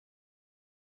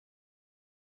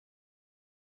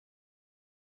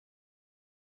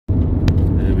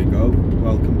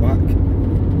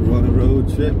We're on a road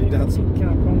trip. My dad's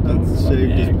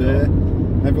shaved his beard.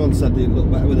 Everyone said he'd look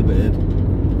better with a beard.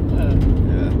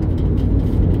 Yeah.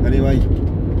 Anyway,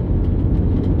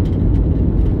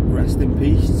 rest in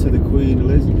peace to the Queen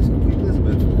Elizabeth.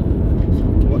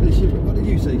 What did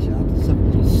you say she had?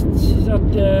 She's had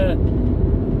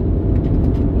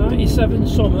 97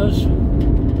 summers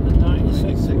and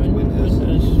 96 winters. She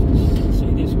didn't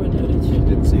see this winter, did she? She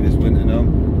didn't see this winter, no.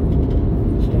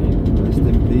 Rest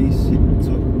in peace. She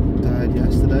died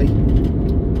yesterday.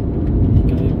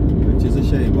 Which is a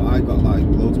shame, but I got like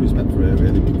loads of respect for her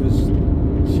really, because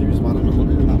she was mad on the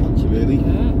hunting and that, wasn't she really?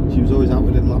 Yeah. She was always out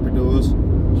with the Labradors.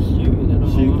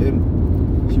 Shooting.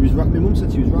 She was. My mum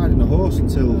said she was riding a horse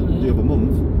until the other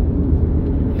month.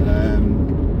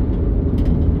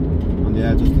 And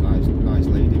yeah, just a nice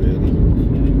lady really.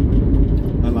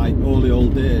 And like all the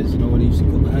old days, you know, when he used to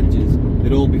cut the hedges,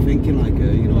 they'd all be thinking like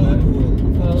her, you know, like,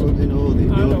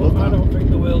 I don't think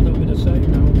the world will be the same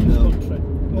now in this country.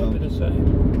 Won't be the same.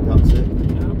 That's it.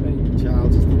 Yeah,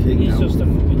 Charles is the king now. He's just a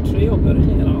fucking tree up there, isn't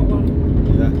he, and all that?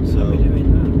 Yeah, so I'll be doing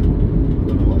that. I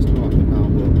don't know what's going to happen now,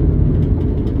 but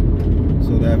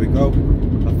so there we go.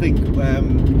 I think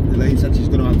Elaine said she's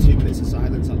going to have 2 minutes of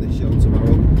silence at this show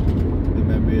tomorrow in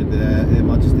memory of Her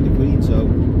Majesty the Queen. So,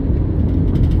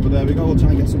 but there we go. We'll try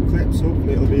and get some clips.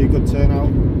 Hopefully it'll be a good turnout,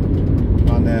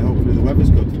 and hopefully the weather's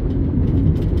good.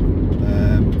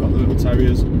 We've got the little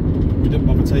terriers. We didn't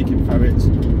bother taking ferrets,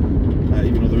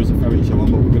 even though there is a ferret show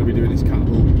on, but we're going to be doing this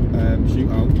cattle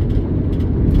shootout.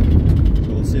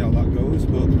 So we'll see how that goes,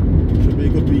 but it should be a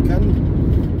good weekend.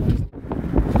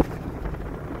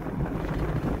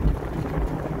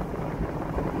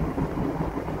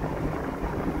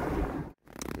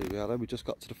 Here we are, we just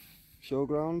got to the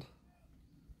showground.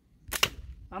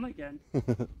 I'm again.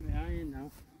 Behind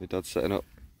now. My dad's setting up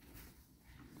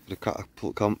the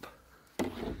catapult comp.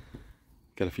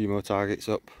 Get a few more targets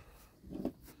up.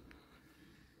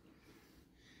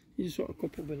 You just want a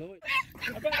couple below it.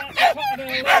 I bet that's the top of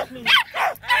their list.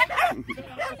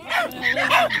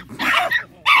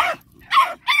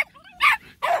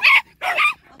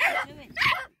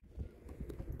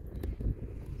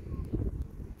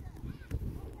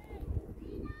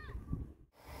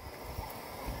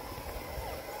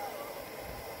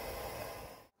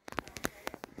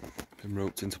 Been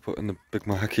roped into putting the big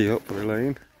marquee up for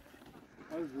Elaine.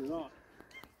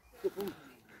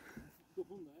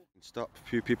 Stop, a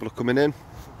few people are coming in.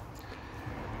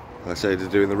 Like I say, they're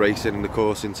doing the racing and the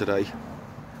coursing today.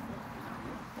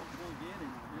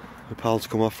 The pal's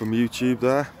come off from YouTube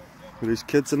there with his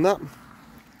kids and that.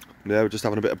 Yeah, we're just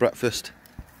having a bit of breakfast.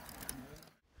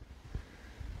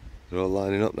 They're all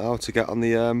lining up now to get on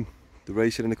the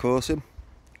racing and the coursing.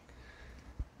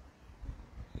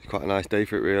 It's quite a nice day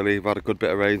for it really. We've had a good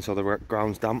bit of rain, so the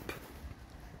ground's damp.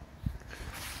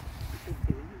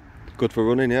 Good for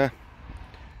running, yeah.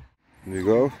 There you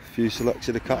go, a few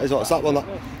selected of catties. What's that one?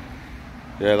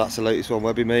 Yeah, that's the latest one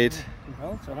Webby made.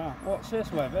 What's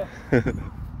this, Webby?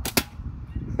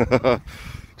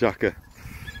 Jacker.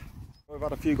 We've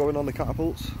had a few going on the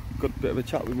catapults. Good bit of a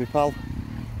chat with my pal,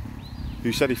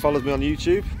 who said he follows me on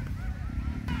YouTube.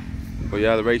 But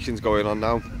yeah, the racing's going on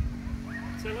now.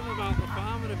 Tell him about the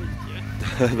farmer a bit,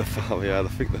 yeah? The farm, yeah, I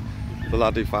think the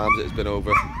lad who farms it has been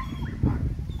over.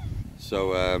 So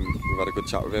we've had a good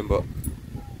chat with him, but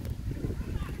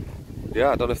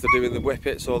yeah, I don't know if they're doing the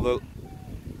whippets or the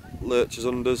lurchers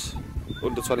unders.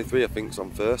 Under 23 I think's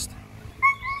on first.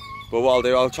 But what I'll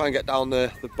do, I'll try and get down the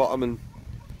bottom and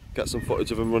get some footage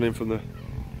of them running from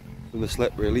the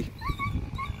slip really.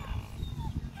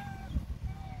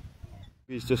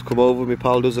 He's just come over, my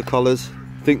pal does the collars.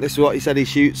 I think this is what he said he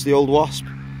shoots, the old wasp.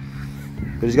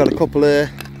 But he's got a couple here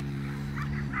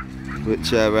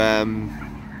which are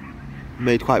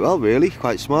made quite well really,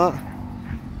 quite smart.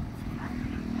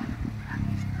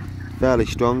 Fairly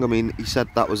strong. I mean, he said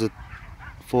that was a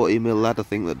 40mm lead I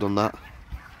think that done that.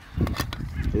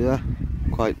 Yeah,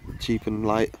 quite cheap and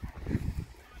light.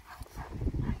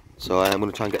 So I'm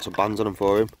going to try and get some bands on them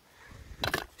for him.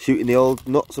 Shooting the old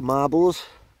nuts and marbles.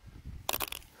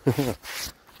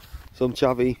 Some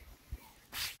chavvy.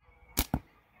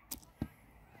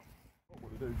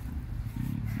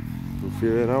 We'll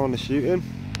feel it now on the shooting.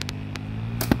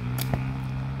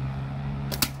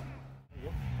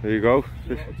 There you go.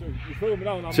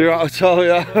 2 out of 12,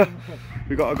 yeah.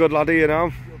 We've got a good lad here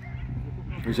now.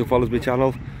 He still follows my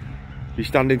channel. He's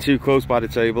standing too close by the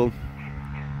table.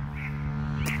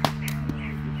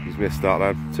 He's missed that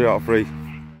then. 2 out of 3.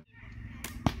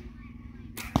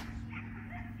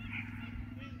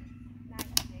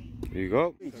 There you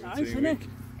go. Nice, isn't it?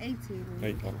 18.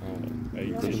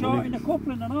 18. He's short in the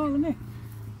coupling and all, isn't he?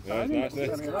 Yeah, nice.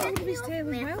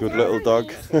 Good little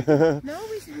dog. No,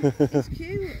 he's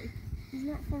cute. He's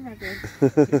not for ragging.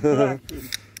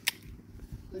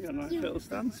 He's got a nice little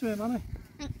stance to him, hasn't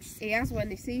He has when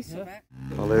he sees something.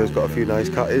 Oh, Leo's got a few nice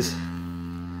catties.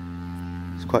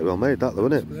 It's quite well made, that though,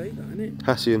 isn't it? he? Great, that, isn't it?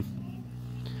 Hessian.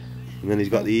 And then he's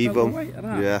got the Evo.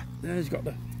 Yeah. Yeah, he's got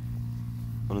the...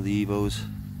 One of the Evos.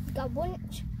 Got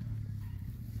wouldnt.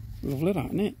 Lovely, that,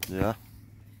 isn't it? Yeah.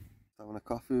 Having a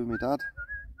coffee with my dad.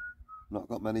 Not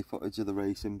got many footage of the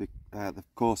racing, the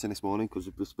coursing this morning because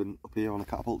we've just been up here on the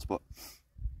catapults, but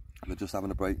we're just having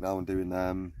a break now and doing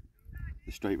the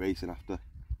straight racing after.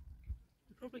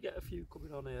 We'll probably get a few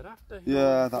coming on here after.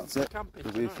 Yeah, that's it. Camping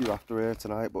There'll be a few after here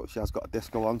tonight, but she has got a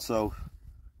disco on, so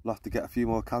we'll have to get a few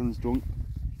more cans drunk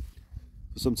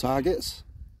for some targets.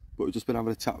 But we've just been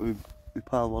having a chat with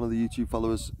pal, one of the YouTube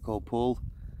followers called Paul.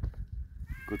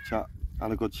 Good chat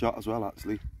and a good shot as well,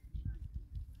 actually.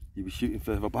 He was shooting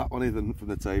further back on it than from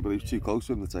the table. He was too close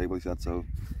from the table, he said, so.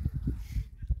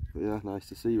 But yeah, nice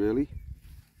to see, really.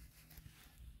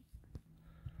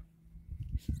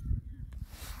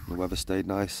 The weather stayed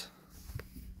nice.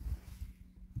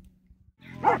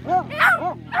 There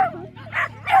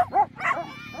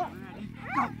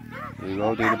we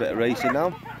go, doing a bit of racing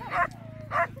now.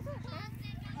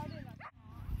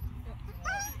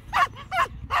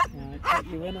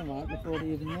 Take your winner, Mike, before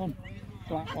they even won.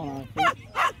 Black one, I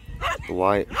think. The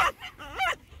white.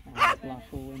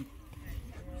 Black will win.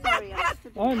 Sorry,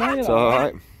 Oh, no, It's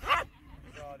alright.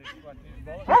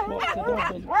 Just watch the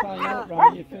dog and tie you up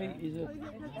round your feet.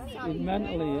 He's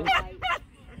mentally is.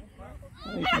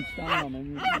 Well, you can stand on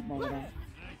him, you can't bother that.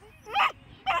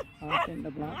 I think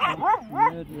the black one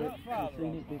murder it. I've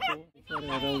seen it before. Sorry,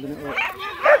 I'm holding it up.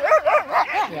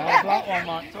 Yeah, the black one,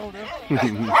 Mike, told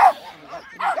him.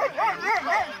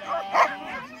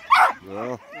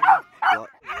 Well,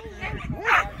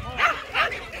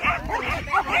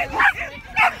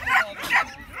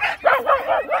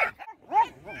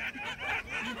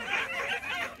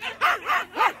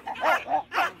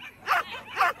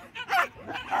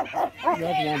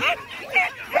 Red one.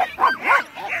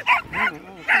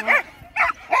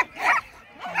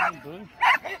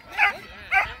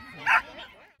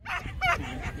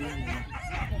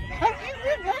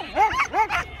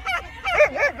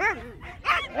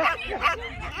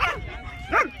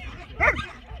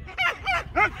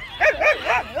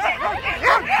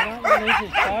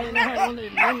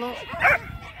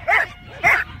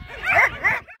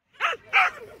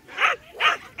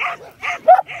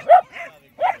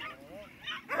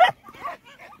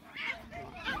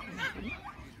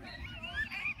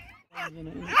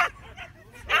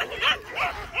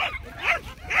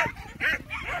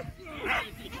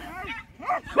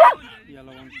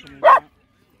 Yellow one's coming out.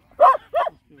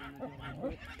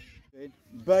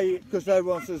 Bay it because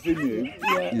everyone says they knew.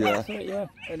 Yeah, Yeah. that's it, yeah.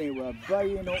 Anyway,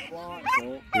 baying up like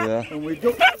that. yeah. And we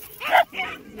dug.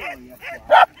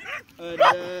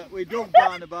 And we dug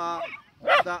down about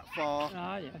that far.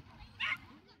 Ah, yeah.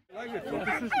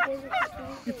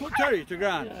 You put Terry to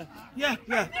ground? Yeah.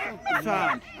 Yeah.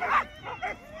 Fine.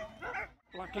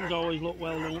 Black ones always look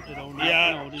well, don't they? Don't they?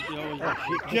 Yeah. No, they always look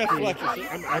shit. Jeff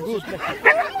Fletcher. I'm good.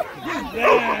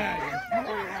 Yeah.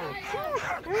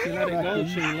 She let it go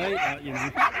too late, that, you know.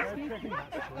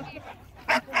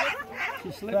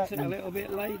 She slipped it a little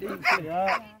bit late, didn't she?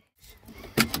 Yeah.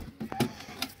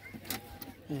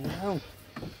 Yeah.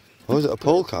 Oh, is it a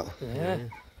polecat? Yeah.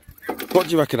 What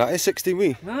do you reckon that is? 16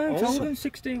 weeks? No, it's older than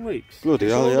 16 weeks. Bloody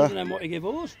It's hell, older yeah. than what he gave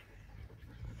us.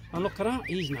 And look at that,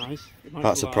 he's nice.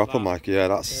 That's a proper mic, yeah,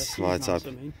 that's she's my nice, type.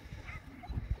 I mean.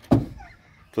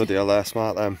 Bloody hell, they're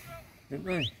smart them. Didn't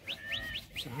they?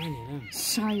 Shiny, them.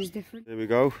 Size different. Here we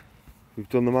go. We've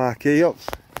done the marquee up.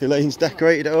 Elaine's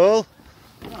decorated it all.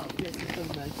 Oh, yes, it's done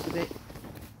most of it.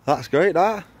 That's great,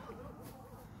 that.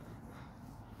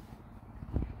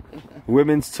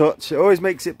 Women's touch, it always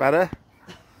makes it better.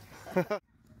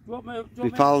 My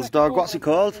pal's dog, what's he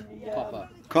called? Copper.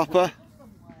 Copper.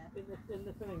 In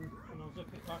the thing, and I'll zip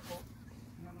it back up.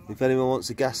 If anyone wants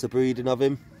to guess the breeding of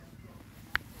him,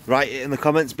 write it in the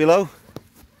comments below.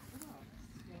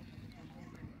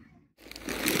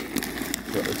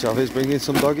 Got the Chavis bringing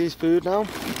some doggies food now.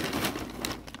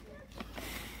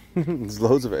 There's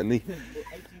loads of it, isn't he?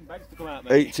 18 bags to come out,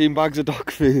 mate. 18 bags of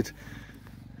dog food.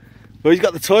 Well, he's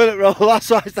got the toilet roll, that's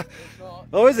why.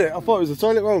 Oh, is it? I thought it was the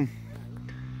toilet roll.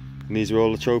 And these are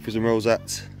all the trophies and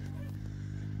rosettes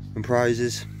and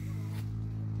prizes.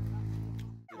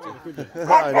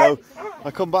 I know.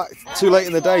 I come back too late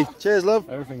in the day. Cheers, love.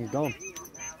 Everything's gone.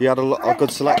 He had a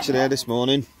good selection here this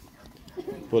morning.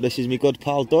 But this is my good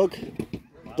pal Doug.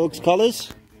 Doug's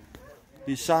collars.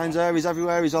 His signs there, he's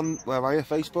everywhere. He's on, where are you?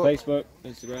 Facebook? Facebook,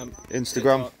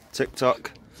 Instagram,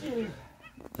 TikTok.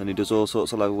 And he does all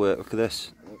sorts of level work. Look at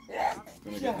this.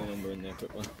 Gonna get the number in there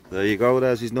quickly. There you go,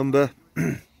 there's his number.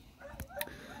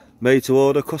 Made to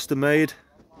order, custom made.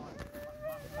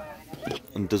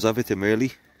 And does everything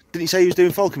really. Didn't he say he was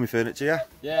doing falconry furniture, yeah?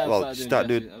 Yeah, well, start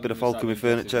doing a bit of falconry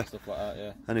furniture. Stuff like that,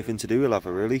 yeah. Anything to do with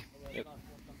leather, really. Yep.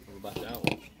 We'll back it out.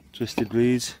 Twisted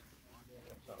reeds.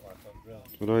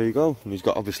 Well, there you go. And he's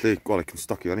got obviously, well, he can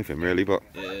stock you anything really, but.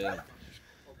 Yeah.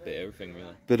 Bit of everything,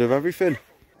 really. Bit of everything.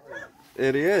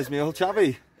 Here he is, me old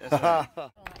chavvy. Yes,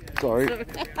 Sorry. Okay.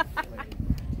 Do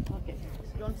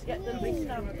you want to get them big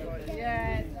stand?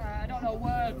 Yeah, I don't know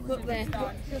where. Put there.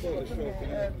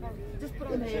 Just put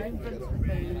them here in front of the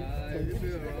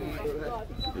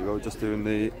Here you go, just doing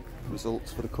the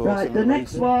results for the course. Right, the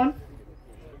next one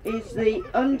is the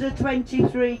under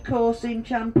 23 coursing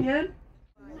champion.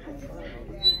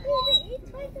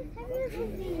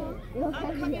 I'm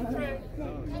coming through.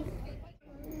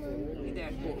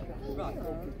 There. Right.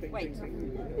 Wait.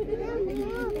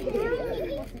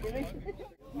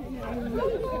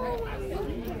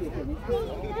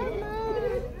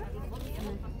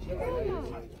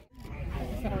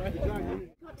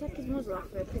 Can't take his muzzle off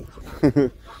for a picture.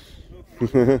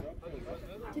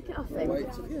 Take it off him.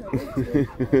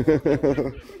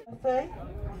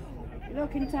 You're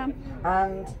looking, Tam.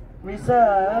 And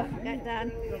reserve Get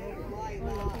down.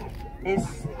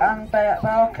 is and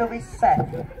Valkyrie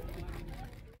Seth.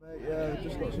 Yeah,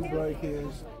 just got some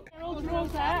break-ins.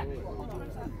 Rossette.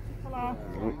 Hello.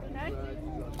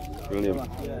 Brilliant.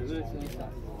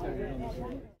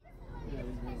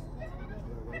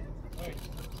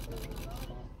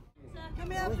 Can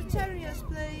we have the terriers,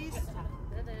 please?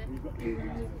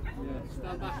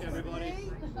 Stand back,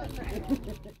 everybody.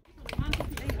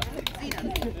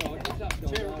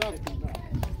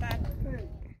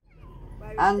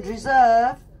 And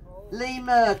reserve Lee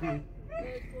Murden.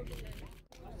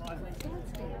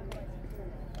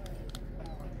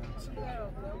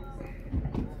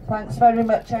 Thanks very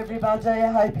much, everybody. I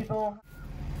hope you've all.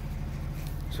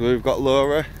 So we've got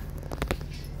Laura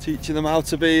teaching them how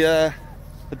to be a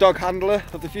dog handler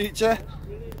of the future.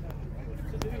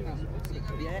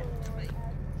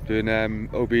 Doing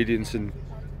obedience and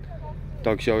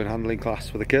dog show and handling class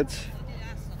for the kids.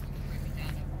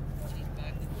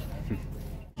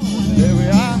 Here we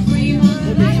are,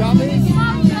 with the jammies.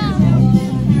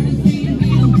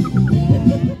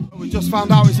 We just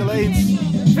found out it's Elaine's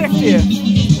 50th,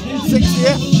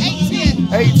 60th,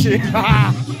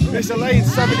 80th. It's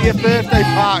Elaine's 70th birthday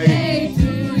party.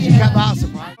 She kept that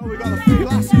surprise. Oh, we got the 3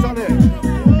 lasses on it.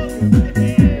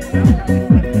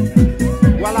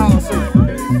 Well, awesome.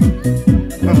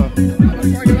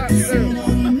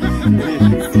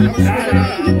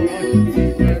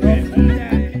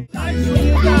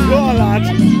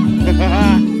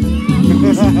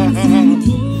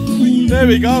 There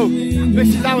we go. This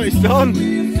is how it's done.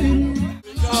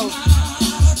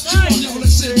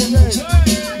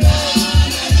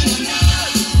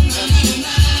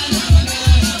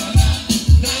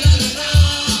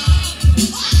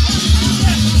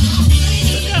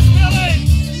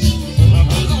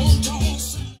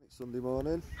 Sunday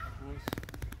morning.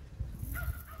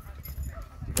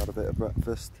 We've had a bit of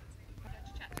breakfast.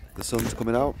 The sun's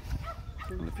coming out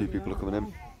and a few people are coming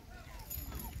in.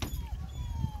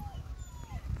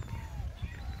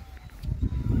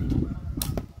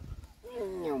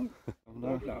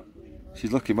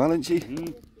 She's looking well, isn't she?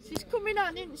 She's coming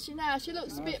on, isn't she, now? She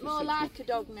looks a bit more like a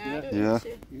dog now, doesn't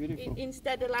she?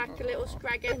 Instead of like a little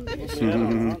scraggy.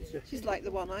 She's like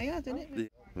the one I had, isn't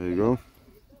it? There you go.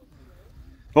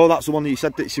 Oh, that's the one that you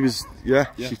said that she was, yeah.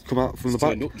 She's come out from the back.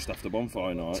 Turned up just after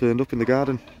bonfire night. Turned up in the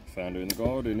garden. Found her in the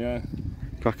garden, yeah.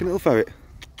 Cracking little ferret.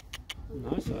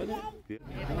 Nice, isn't it?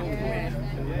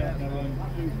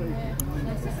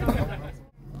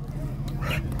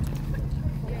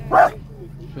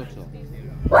 Shut up.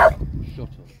 Shut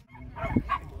up.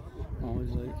 Oh,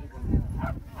 is it?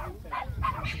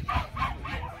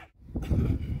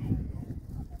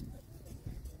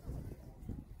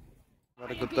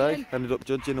 Had a good day. Ended up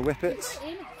judging the whippets.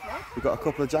 We've got a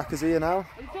couple of jackers here now.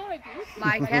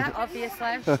 Micah, obviously.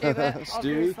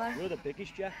 Stewie. You're the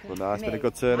biggest jacker. Well, no, it's been a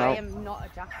good turnout. I am not a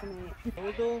jacker, mate.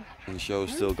 And the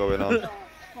show's still going on.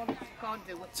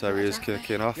 Terrier's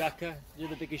kicking off. Jacker, you're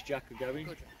the biggest jacker going.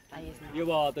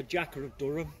 You are the jacker of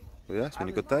Durham. Well, yeah, it's been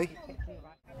a good day.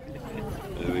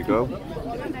 There we go.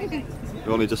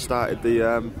 We only just started the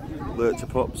Lurcher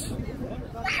pups.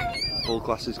 Full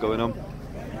classes going on.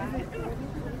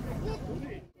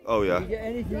 Oh yeah. If you get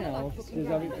anything else, just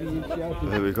have it for you shout.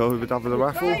 There we go, we've been having a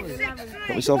raffle.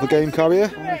 Got myself a game carrier.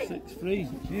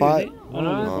 6-3. Fight. I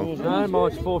know, no,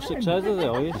 mine's 4-6 heads of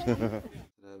the highest. There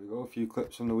we go, a few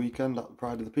clips from the weekend at the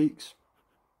Pride of the Peaks.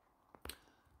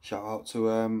 Shout out to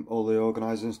all the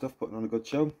organisers and stuff, putting on a good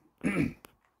show.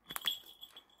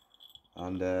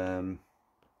 And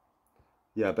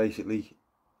yeah, basically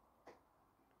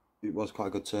it was quite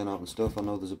a good turnout and stuff. I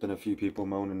know there's been a few people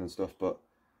moaning and stuff, but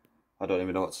I don't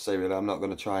even know what to say really. I'm not going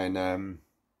to try and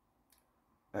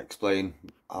explain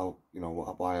how, you know,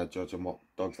 why I judge and what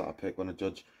dogs that I pick when I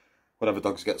judge. Whatever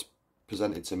dogs gets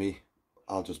presented to me,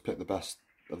 I'll just pick the best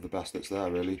of the best that's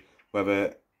there really.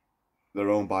 Whether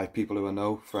they're owned by people who I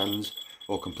know, friends,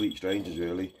 or complete strangers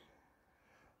really.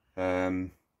 So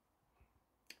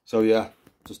yeah,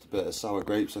 just a bit of sour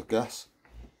grapes I guess.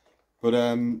 But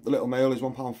the little male is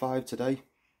 £1.5 today.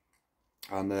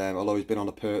 And although he's been on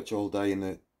a perch all day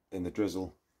in the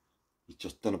drizzle, he's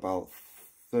just done about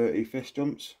 30 fish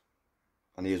jumps,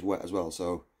 and he is wet as well,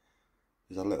 so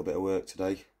he's had a little bit of work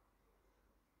today.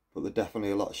 But they're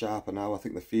definitely a lot sharper now. I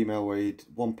think the female weighed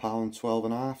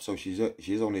 £1.12.5, so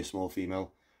she is only a small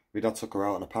female. My dad took her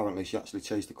out and apparently she actually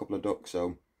chased a couple of ducks,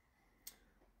 so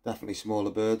definitely smaller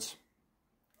birds.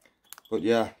 But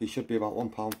yeah, he should be about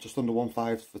 £1, just under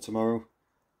 1.5 for tomorrow.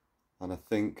 And I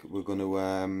think we're going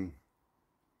to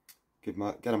get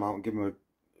him out and give him a,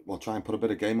 well, try and put a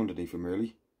bit of game underneath him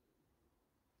really.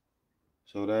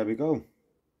 So there we go.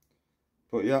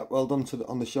 But yeah, well done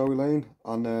on the show, Elaine,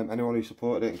 and anyone who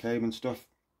supported it and came and stuff.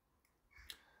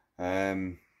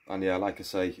 And yeah, like I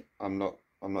say, I'm not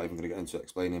even going to get into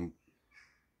explaining,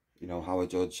 you know, how I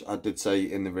judge. I did say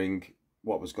in the ring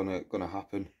what was gonna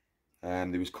happen.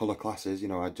 There was colour classes, you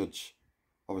know, I judge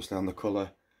obviously on the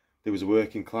colour. There was a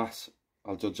working class.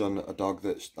 I'll judge on a dog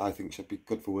that I think should be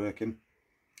good for working.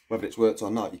 Whether it's worked or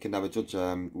not, you can never judge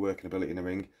working ability in the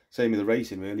ring. Same with the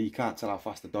racing really, you can't tell how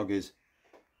fast the dog is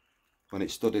when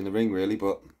it's stood in the ring really,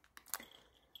 but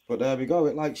there we go.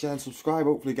 Like, share and subscribe,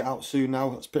 hopefully get out soon now.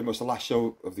 That's pretty much the last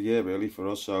show of the year really for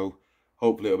us, so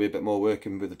hopefully it'll be a bit more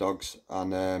working with the dogs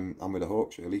and with the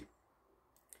hawks really.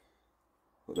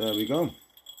 But there we go.